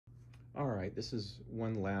All right, this is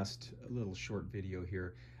one last little short video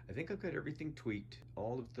here. I think I've got everything tweaked.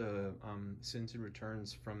 All of the sends and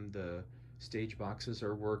returns from the stage boxes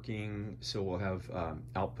are working. So we'll have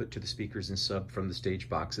output to the speakers and sub from the stage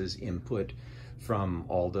boxes, input from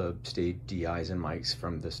all the stage DIs and mics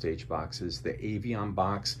from the stage boxes. The Aviom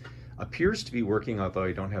box appears to be working, although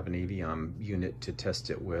I don't have an Aviom unit to test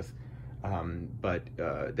it with. But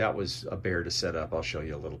that was a bear to set up. I'll show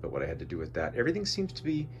you a little bit what I had to do with that. Everything seems to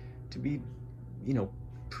be, you know,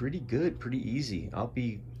 pretty good, pretty easy.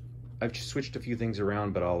 I've switched a few things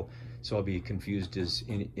around, but I'll be confused as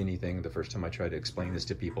anything the first time I try to explain this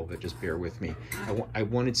to people, but just bear with me. I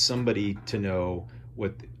wanted somebody to know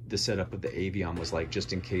what the setup of the Aviom was like,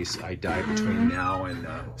 just in case I die between now and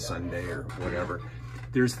Sunday or whatever.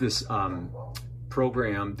 There's this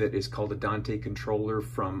program that is called a Dante Controller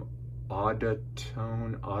from Auda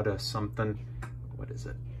something. What is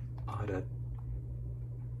it?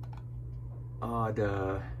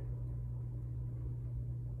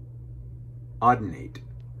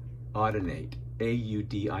 Audinate,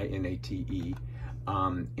 A-U-D-I-N-A-T-E,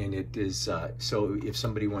 and it is, so if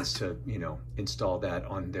somebody wants to, install that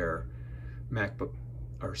on their MacBook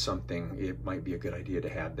or something, it might be a good idea to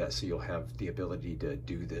have that, so you'll have the ability to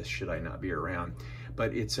do this should I not be around.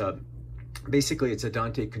 But it's basically it's a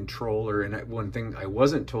Dante controller, and one thing I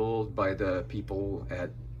wasn't told by the people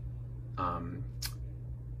at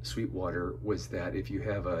Sweetwater was that if you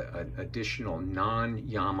have an additional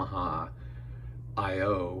non-Yamaha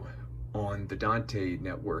I/O on the Dante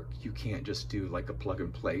network, you can't just do like a plug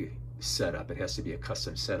and play setup. It has to be a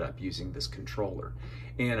custom setup using this controller.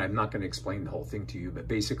 And I'm not going to explain the whole thing to you, but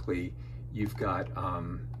basically you've got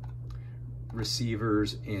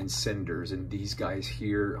receivers and senders, and these guys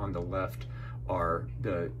here on the left are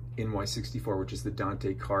the NY64, which is the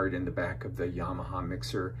Dante card in the back of the Yamaha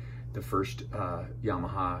mixer, the first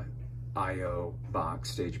Yamaha I/O box,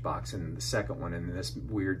 stage box, and the second one, and this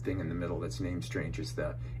weird thing in the middle that's named strange is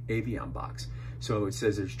the Aviom box. So it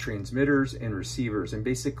says there's transmitters and receivers, and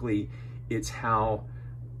basically it's how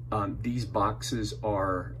these boxes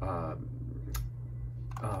are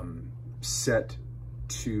set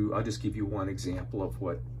to. I'll just give you one example of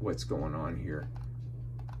what's going on here.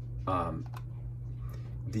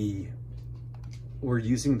 We're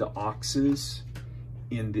using the auxes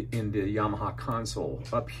in the Yamaha console.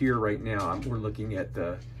 Up here right now, we're looking at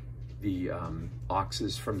the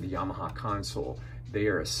auxes from the Yamaha console. They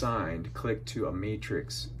are assigned, click to a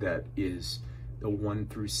matrix that is the 1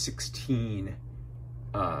 through 16.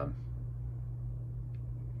 I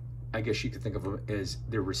guess you could think of them as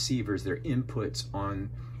their receivers, their inputs on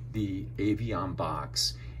the Aviom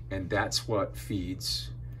box, and that's what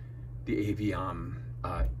feeds the Aviom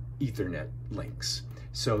Ethernet links.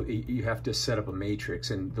 So you have to set up a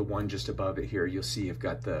matrix, and the one just above it here, you'll see you've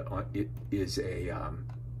got it is a,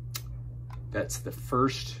 that's the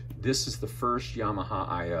first, this is the first Yamaha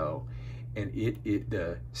I/O, and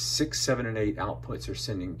the 6, 7, and 8 outputs are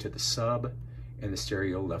sending to the sub and the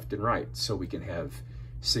stereo left and right, so we can have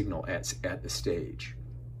signal at the stage.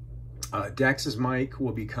 Dax's mic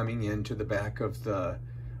will be coming into the back of the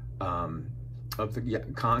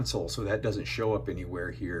console, so that doesn't show up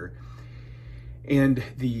anywhere here. And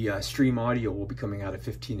the stream audio will be coming out of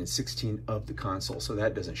 15 and 16 of the console, so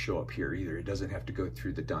that doesn't show up here either. It doesn't have to go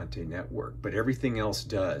through the Dante network, but everything else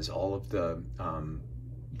does. All of the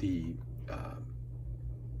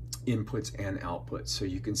inputs and outputs. So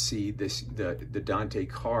you can see this, the Dante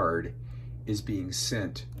card is being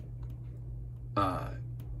sent,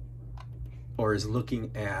 or is looking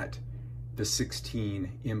at the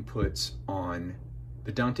 16 inputs on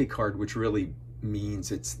the Dante card, which really means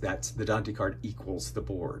that's the Dante card equals the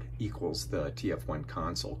board, equals the TF1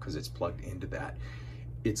 console, because it's plugged into that.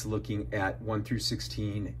 It's looking at 1 through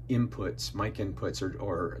 16 inputs, mic inputs,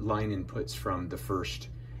 or line inputs from the first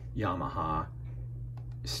Yamaha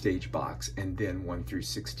stage box, and then 1 through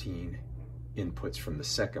 16 inputs from the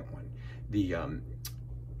second one. The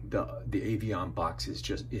Aviom box is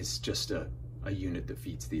just a unit that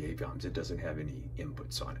feeds the Avioms. It doesn't have any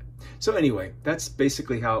inputs on it. So anyway, that's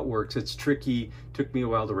basically how it works. It's tricky. Took me a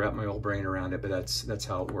while to wrap my old brain around it, but that's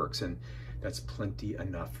how it works, and that's plenty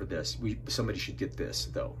enough for this. Somebody should get this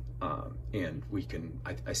though, and we can.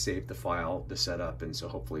 I saved the file, the setup, and so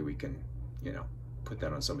hopefully we can, put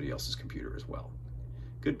that on somebody else's computer as well.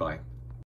 Goodbye.